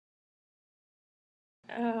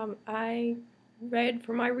I read,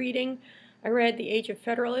 for my reading, I read The Age of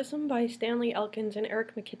Federalism by Stanley Elkins and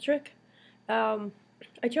Eric McKittrick. Um,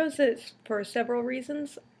 I chose this for several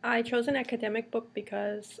reasons. I chose an academic book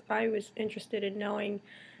because I was interested in knowing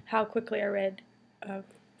how quickly I read uh,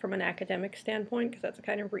 from an academic standpoint, because that's the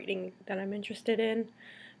kind of reading that I'm interested in.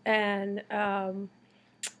 And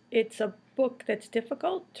it's a book that's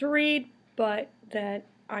difficult to read, but that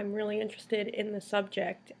I'm really interested in the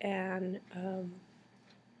subject, and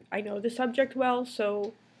I know the subject well,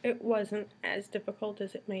 so it wasn't as difficult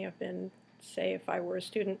as it may have been, say, if I were a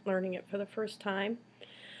student learning it for the first time.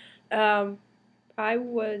 Um, I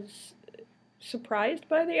was surprised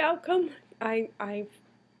by the outcome. I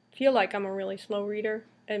feel like I'm a really slow reader,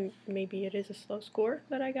 and maybe it is a slow score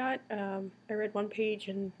that I got. I read one page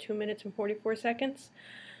in 2 minutes and 44 seconds.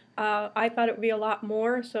 I thought it would be a lot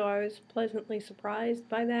more, so I was pleasantly surprised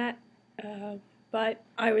by that. Uh, but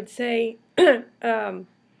I would say that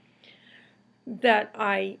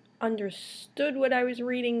I understood what I was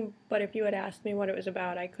reading, but if you had asked me what it was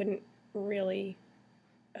about, I couldn't really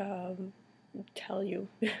um, tell you.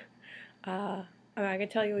 I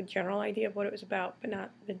could tell you a general idea of what it was about, but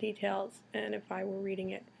not the details. And if I were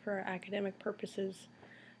reading it for academic purposes,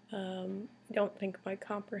 I don't think my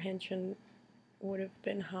comprehension would have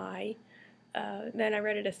been high. Then I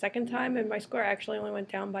read it a second time, and my score actually only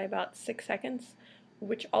went down by about 6 seconds,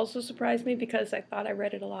 which also surprised me because I thought I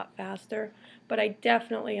read it a lot faster. But I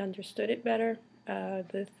definitely understood it better.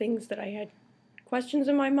 The things that I had questions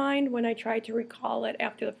in my mind when I tried to recall it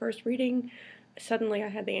after the first reading, suddenly I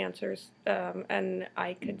had the answers, and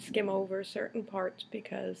I could skim over certain parts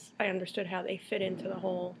because I understood how they fit into the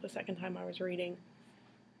whole the second time I was reading.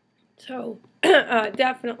 So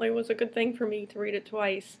definitely was a good thing for me to read it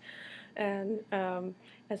twice. And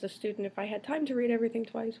as a student, if I had time to read everything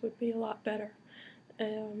twice, would be a lot better.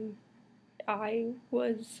 Um, I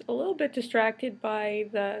was a little bit distracted by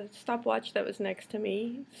the stopwatch that was next to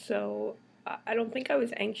me, so I don't think I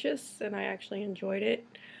was anxious, and I actually enjoyed it.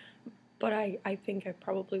 But I think I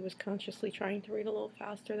probably was consciously trying to read a little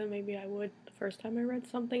faster than maybe I would the first time I read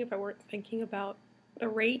something if I weren't thinking about the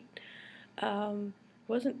rate.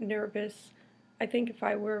 Wasn't nervous. I think if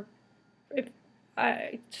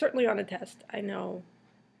I certainly on a test, I know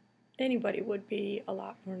anybody would be a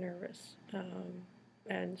lot more nervous,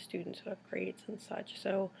 and students who have grades and such.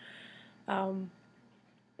 So um,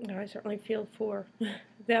 I certainly feel for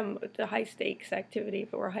them. The high stakes activity,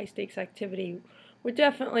 if it were a high stakes activity, would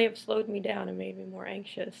definitely have slowed me down and made me more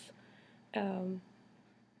anxious. Um,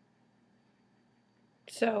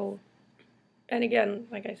 so, and again,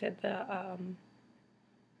 like I said, the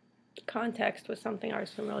context was something I was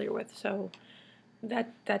familiar with, so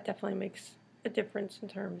that definitely makes a difference in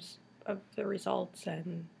terms of the results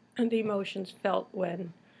and the emotions felt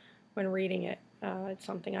when reading it. It's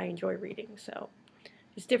something I enjoy reading, so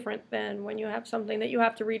it's different than when you have something that you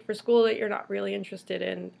have to read for school that you're not really interested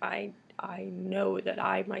in. I know that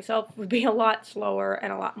I myself would be a lot slower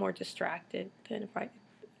and a lot more distracted than if I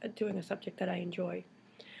doing a subject that I enjoy.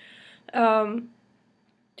 Um,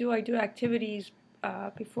 do I do activities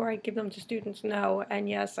before I give them to students? No. And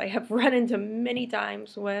yes, I have run into many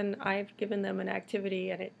times when I've given them an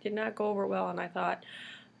activity and it did not go over well, and I thought,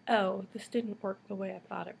 oh, this didn't work the way I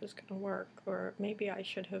thought it was going to work, or maybe I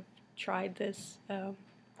should have tried this.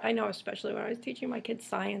 I know, especially when I was teaching my kids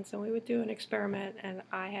science and we would do an experiment and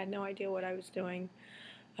I had no idea what I was doing,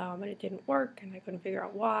 and it didn't work and I couldn't figure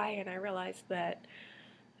out why, and I realized that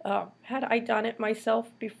had I done it myself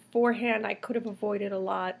beforehand, I could have avoided a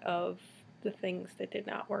lot of the things that did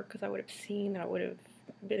not work because I would have seen, I would have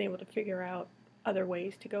been able to figure out other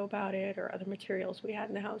ways to go about it or other materials we had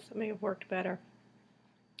in the house that may have worked better.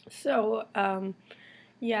 So,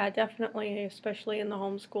 yeah, definitely, especially in the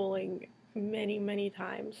homeschooling, many, many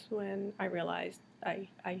times when I realized I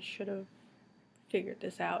should have figured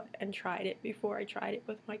this out and tried it before I tried it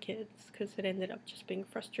with my kids because it ended up just being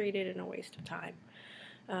frustrated and a waste of time.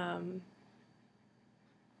 Um,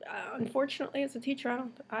 Unfortunately, as a teacher,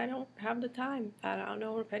 I don't have the time. I don't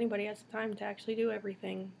know if anybody has the time to actually do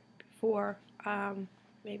everything before.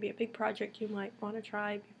 Maybe a big project you might want to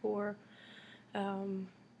try before, um,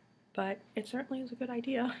 but it certainly is a good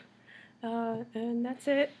idea. And that's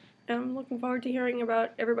it. I'm looking forward to hearing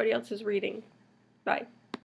about everybody else's reading. Bye.